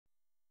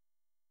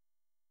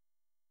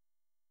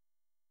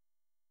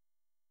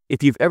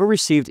If you've ever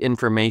received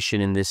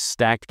information in this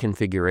stacked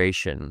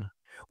configuration,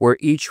 where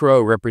each row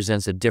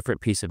represents a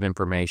different piece of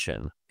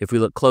information, if we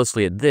look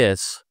closely at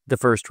this, the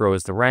first row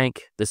is the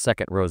rank, the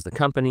second row is the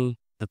company,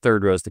 the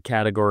third row is the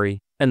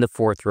category, and the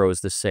fourth row is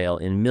the sale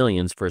in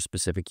millions for a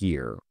specific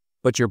year.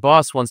 But your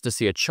boss wants to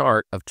see a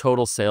chart of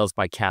total sales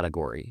by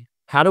category.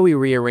 How do we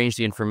rearrange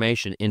the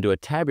information into a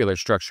tabular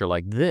structure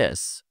like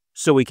this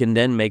so we can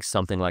then make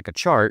something like a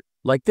chart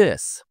like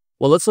this?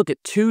 Well, let's look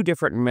at two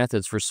different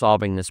methods for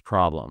solving this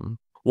problem.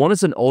 One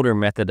is an older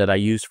method that I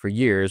used for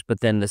years,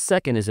 but then the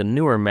second is a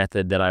newer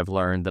method that I've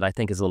learned that I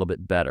think is a little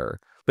bit better.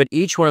 But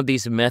each one of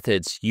these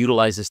methods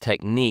utilizes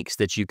techniques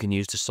that you can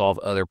use to solve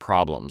other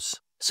problems.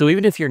 So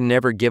even if you're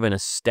never given a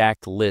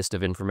stacked list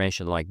of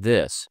information like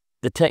this,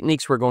 the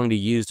techniques we're going to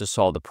use to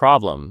solve the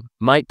problem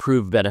might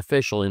prove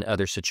beneficial in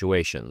other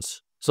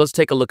situations. So let's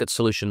take a look at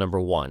solution number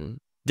 1.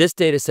 This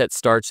data set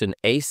starts in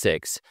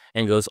A6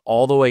 and goes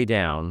all the way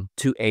down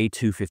to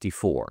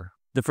A254.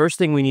 The first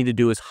thing we need to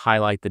do is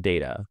highlight the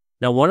data.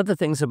 Now, one of the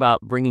things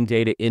about bringing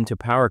data into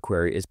Power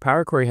Query is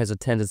Power Query has a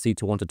tendency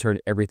to want to turn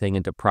everything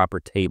into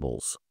proper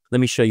tables. Let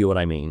me show you what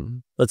I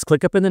mean. Let's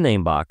click up in the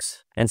name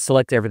box and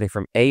select everything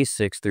from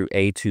A6 through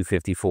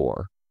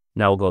A254.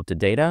 Now we'll go up to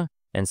Data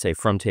and say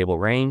From Table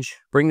Range,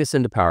 bring this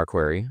into Power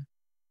Query.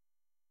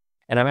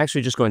 And I'm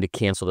actually just going to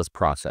cancel this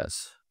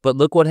process. But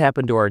look what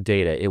happened to our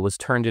data. It was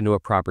turned into a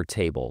proper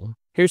table.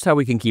 Here's how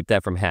we can keep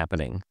that from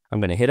happening.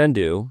 I'm going to hit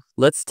undo.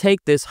 Let's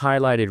take this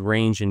highlighted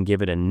range and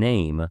give it a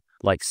name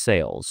like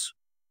sales.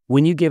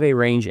 When you give a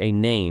range a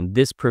name,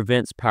 this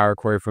prevents Power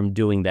Query from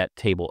doing that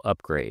table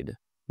upgrade.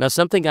 Now,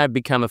 something I've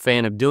become a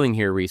fan of doing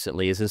here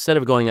recently is instead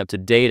of going up to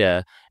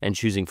data and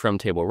choosing from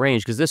table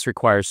range, because this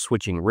requires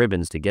switching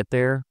ribbons to get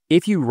there,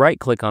 if you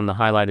right-click on the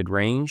highlighted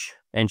range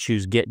and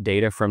choose get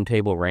data from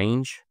table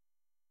range,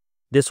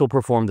 this will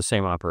perform the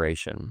same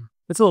operation.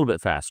 It's a little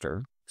bit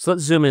faster. So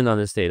let's zoom in on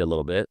this data a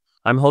little bit.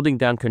 I'm holding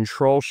down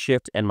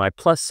Control-Shift and my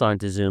plus sign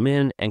to zoom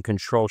in and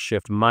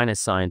Control-Shift minus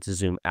sign to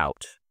zoom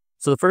out.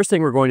 So the first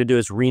thing we're going to do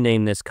is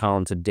rename this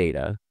column to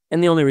data.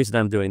 And the only reason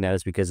I'm doing that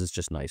is because it's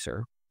just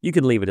nicer. You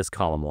can leave it as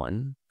column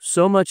 1.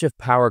 So much of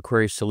Power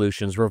Query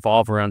solutions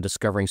revolve around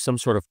discovering some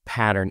sort of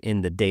pattern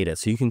in the data,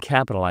 so you can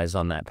capitalize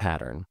on that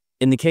pattern.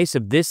 In the case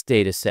of this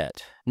data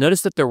set,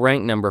 notice that the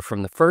rank number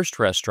from the first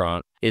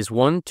restaurant is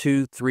 1,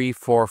 2, 3,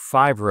 4,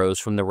 5 rows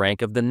from the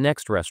rank of the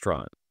next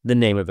restaurant. The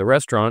name of the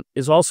restaurant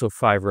is also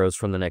 5 rows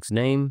from the next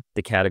name,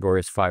 the category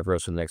is 5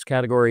 rows from the next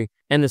category,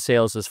 and the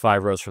sales is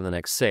 5 rows from the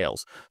next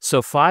sales.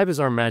 So 5 is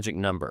our magic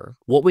number.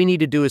 What we need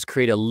to do is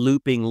create a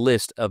looping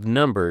list of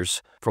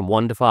numbers from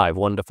 1 to 5,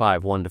 1 to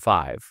 5, 1 to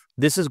 5.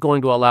 This is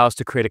going to allow us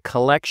to create a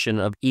collection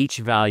of each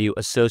value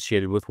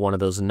associated with one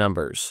of those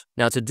numbers.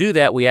 Now, to do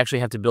that, we actually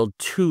have to build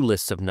 2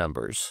 lists of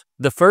numbers.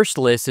 The first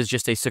list is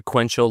just a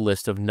sequential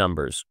list of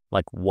numbers,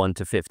 like 1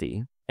 to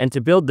 50. And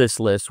to build this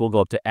list, we'll go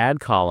up to Add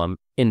Column,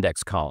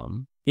 Index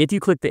Column. If you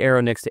click the arrow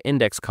next to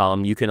Index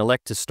Column, you can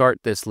elect to start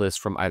this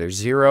list from either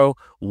 0,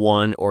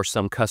 1, or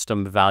some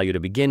custom value to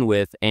begin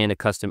with and a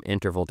custom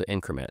interval to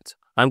increment.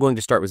 I'm going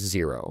to start with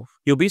 0.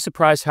 You'll be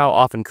surprised how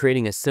often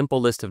creating a simple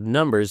list of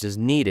numbers is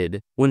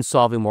needed when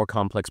solving more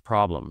complex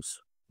problems.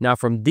 Now,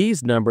 from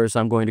these numbers,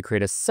 I'm going to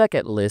create a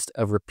second list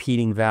of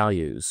repeating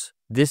values.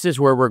 This is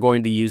where we're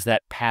going to use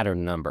that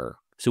pattern number.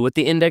 So with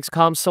the index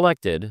column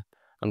selected,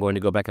 I'm going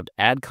to go back up to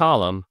Add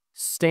Column,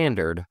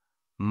 Standard,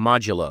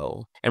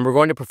 Modulo, and we're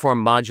going to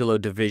perform modulo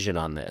division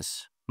on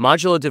this.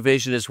 Modulo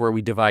division is where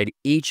we divide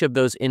each of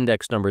those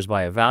index numbers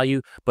by a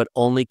value, but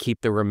only keep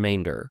the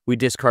remainder. We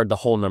discard the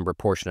whole number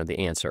portion of the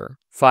answer.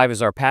 5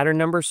 is our pattern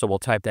number, so we'll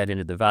type that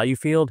into the value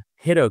field,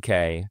 hit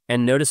OK,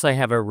 and notice I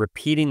have a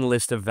repeating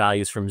list of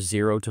values from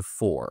 0 to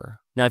 4.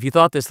 Now, if you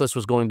thought this list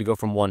was going to go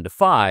from 1 to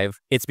 5,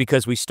 it's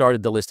because we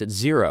started the list at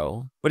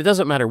 0, but it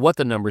doesn't matter what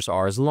the numbers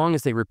are as long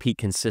as they repeat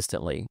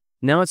consistently.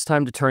 Now it's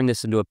time to turn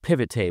this into a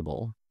pivot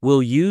table.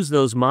 We'll use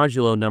those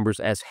modulo numbers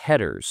as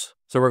headers.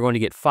 So we're going to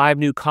get 5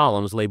 new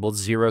columns labeled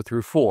 0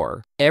 through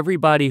 4.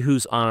 Everybody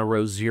who's on a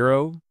row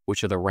 0,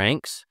 which are the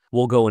ranks,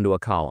 will go into a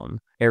column.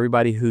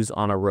 Everybody who's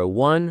on a row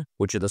 1,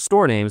 which are the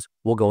store names,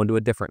 will go into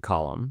a different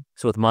column.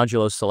 So with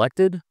modulo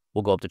selected,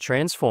 we'll go up to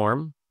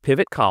Transform,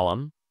 Pivot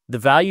Column. The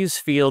Values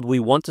field,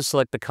 we want to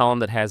select the column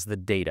that has the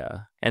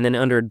data. And then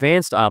under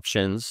Advanced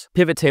Options,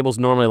 pivot tables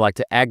normally like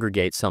to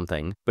aggregate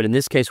something, but in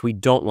this case, we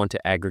don't want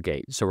to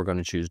aggregate, so we're going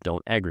to choose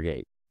Don't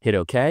Aggregate. Hit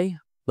OK.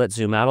 Let's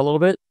zoom out a little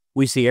bit.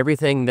 We see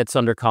everything that's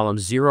under column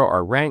 0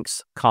 are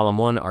ranks, column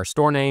 1 are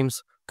store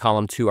names,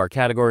 column 2 are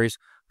categories,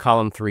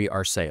 column 3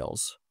 are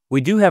sales. We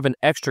do have an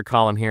extra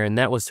column here, and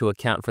that was to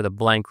account for the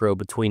blank row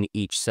between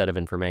each set of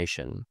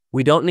information.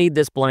 We don't need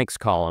this blanks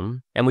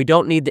column, and we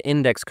don't need the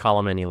index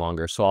column any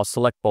longer, so I'll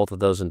select both of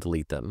those and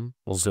delete them.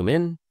 We'll zoom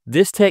in.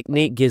 This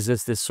technique gives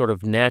us this sort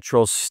of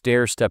natural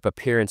stair-step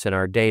appearance in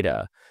our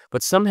data,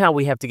 but somehow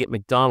we have to get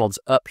McDonald's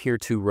up here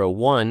to row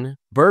 1,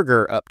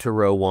 burger up to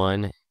row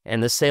 1,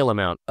 and the sale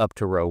amount up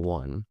to row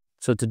 1.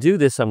 So to do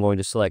this, I'm going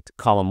to select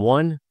column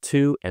 1,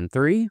 2, and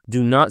 3.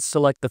 Do not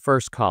select the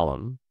first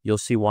column. You'll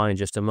see why in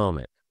just a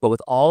moment. But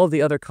with all of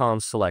the other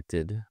columns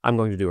selected, I'm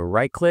going to do a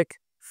right-click,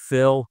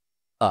 fill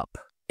up.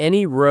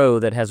 Any row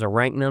that has a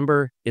rank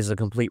number is a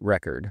complete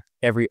record.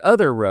 Every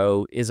other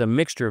row is a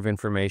mixture of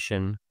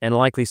information, and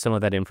likely some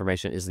of that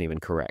information isn't even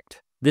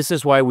correct. This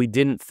is why we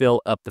didn't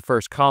fill up the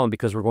first column,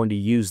 because we're going to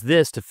use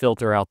this to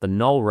filter out the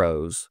null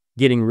rows,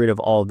 getting rid of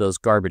all of those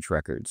garbage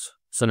records.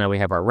 So now we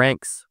have our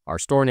ranks, our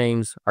store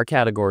names, our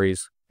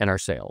categories, and our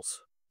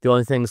sales. The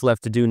only things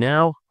left to do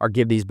now are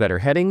give these better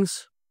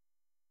headings,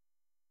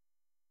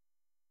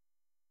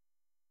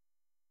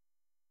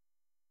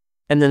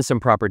 and then some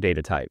proper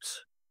data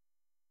types.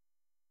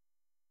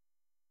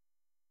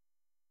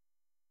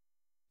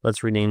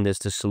 Let's rename this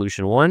to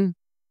Solution 1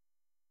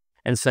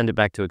 and send it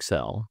back to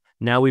Excel.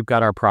 Now we've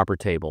got our proper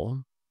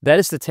table. That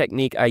is the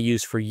technique I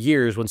used for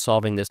years when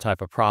solving this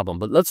type of problem,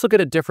 but let's look at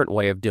a different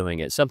way of doing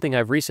it, something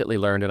I've recently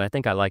learned and I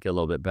think I like it a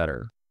little bit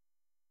better.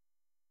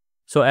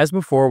 So as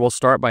before, we'll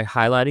start by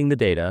highlighting the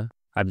data.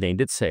 I've named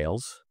it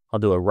Sales. I'll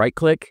do a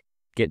right-click,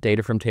 get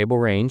data from table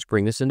range,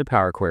 bring this into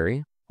Power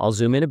Query. I'll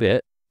zoom in a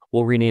bit.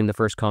 We'll rename the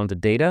first column to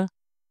Data.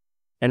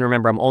 And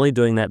remember, I'm only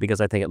doing that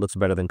because I think it looks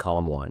better than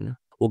column 1.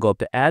 We'll go up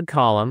to Add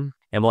Column,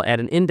 and we'll add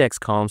an index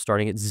column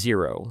starting at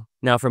 0.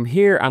 Now from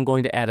here, I'm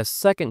going to add a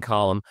second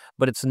column,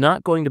 but it's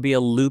not going to be a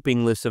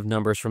looping list of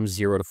numbers from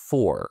 0 to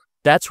 4.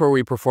 That's where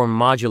we perform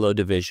modulo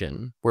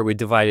division, where we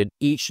divided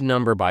each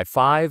number by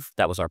 5,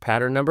 that was our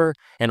pattern number,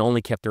 and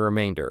only kept the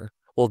remainder.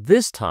 Well,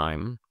 this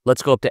time,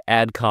 let's go up to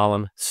Add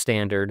Column,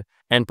 Standard,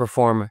 and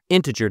perform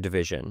integer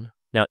division.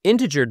 Now,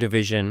 integer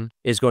division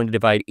is going to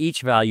divide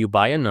each value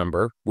by a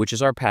number, which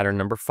is our pattern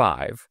number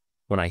 5.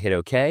 When I hit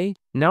OK,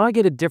 now I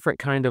get a different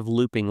kind of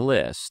looping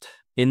list.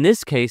 In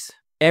this case,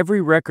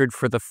 every record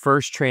for the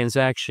first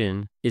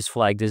transaction is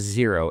flagged as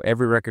 0.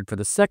 Every record for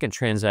the second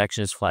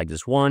transaction is flagged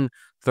as 1.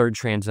 Third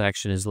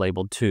transaction is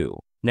labeled 2.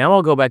 Now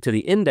I'll go back to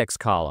the index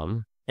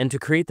column, and to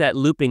create that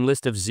looping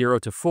list of 0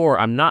 to 4,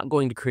 I'm not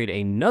going to create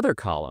another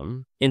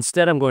column.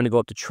 Instead, I'm going to go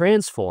up to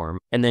Transform,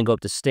 and then go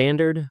up to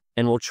Standard,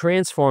 and we'll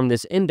transform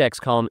this index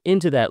column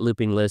into that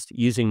looping list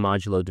using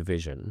modulo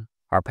division.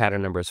 Our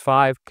pattern number is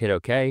 5, hit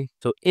OK.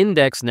 So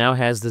index now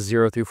has the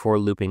 0 through 4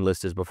 looping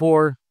list as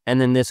before, and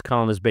then this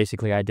column is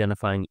basically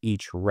identifying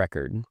each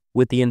record.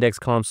 With the index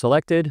column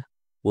selected,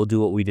 we'll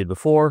do what we did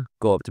before,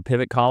 go up to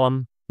Pivot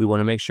Column. We want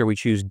to make sure we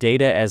choose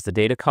Data as the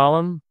data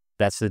column.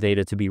 That's the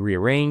data to be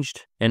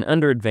rearranged. And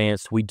under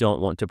Advanced, we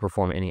don't want to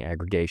perform any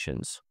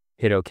aggregations.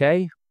 Hit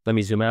OK. Let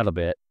me zoom out a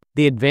bit.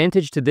 The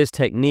advantage to this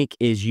technique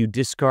is you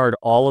discard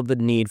all of the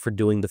need for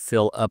doing the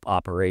fill up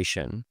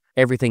operation.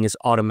 Everything is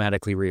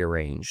automatically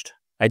rearranged.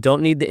 I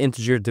don't need the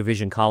integer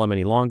division column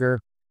any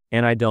longer,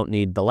 and I don't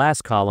need the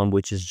last column,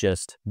 which is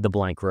just the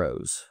blank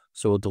rows.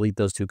 So we'll delete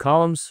those 2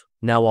 columns.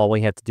 Now all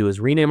we have to do is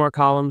rename our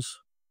columns,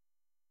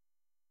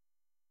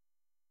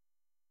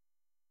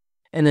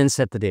 and then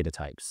set the data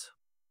types.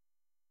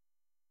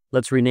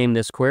 Let's rename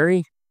this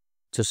query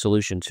to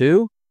Solution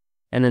 2,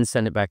 and then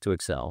send it back to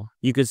Excel.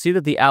 You can see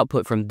that the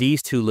output from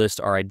these 2 lists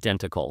are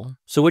identical.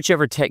 So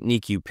whichever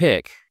technique you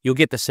pick, you'll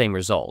get the same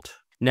result.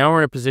 Now we're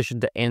in a position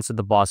to answer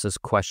the boss's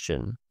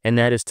question, and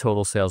that is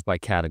total sales by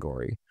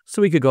category.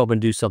 So we could go up and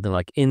do something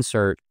like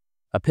insert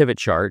a pivot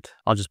chart.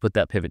 I'll just put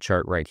that pivot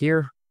chart right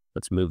here.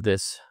 Let's move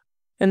this.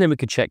 And then we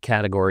could check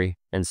category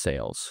and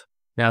sales.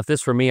 Now, if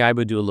this were me, I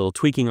would do a little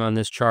tweaking on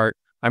this chart.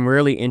 I'm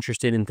rarely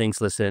interested in things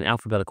listed in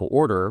alphabetical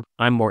order.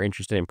 I'm more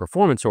interested in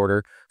performance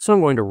order. So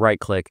I'm going to right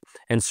click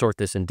and sort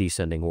this in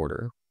descending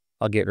order.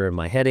 I'll get rid of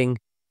my heading,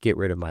 get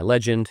rid of my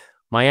legend.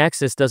 My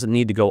axis doesn't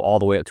need to go all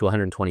the way up to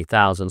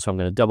 120,000, so I'm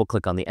going to double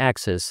click on the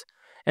axis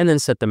and then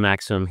set the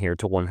maximum here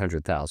to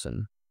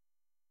 100,000.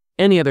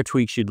 Any other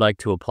tweaks you'd like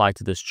to apply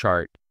to this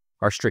chart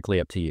are strictly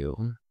up to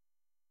you.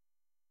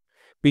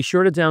 Be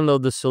sure to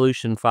download the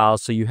solution file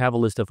so you have a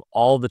list of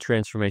all the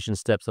transformation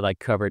steps that I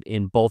covered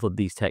in both of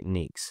these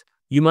techniques.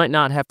 You might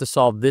not have to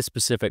solve this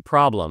specific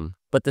problem,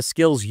 but the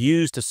skills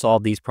used to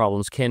solve these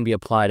problems can be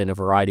applied in a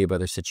variety of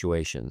other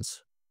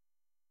situations.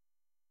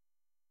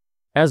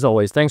 As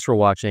always, thanks for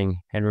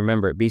watching, and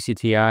remember, at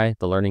BCTI,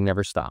 the learning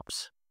never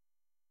stops.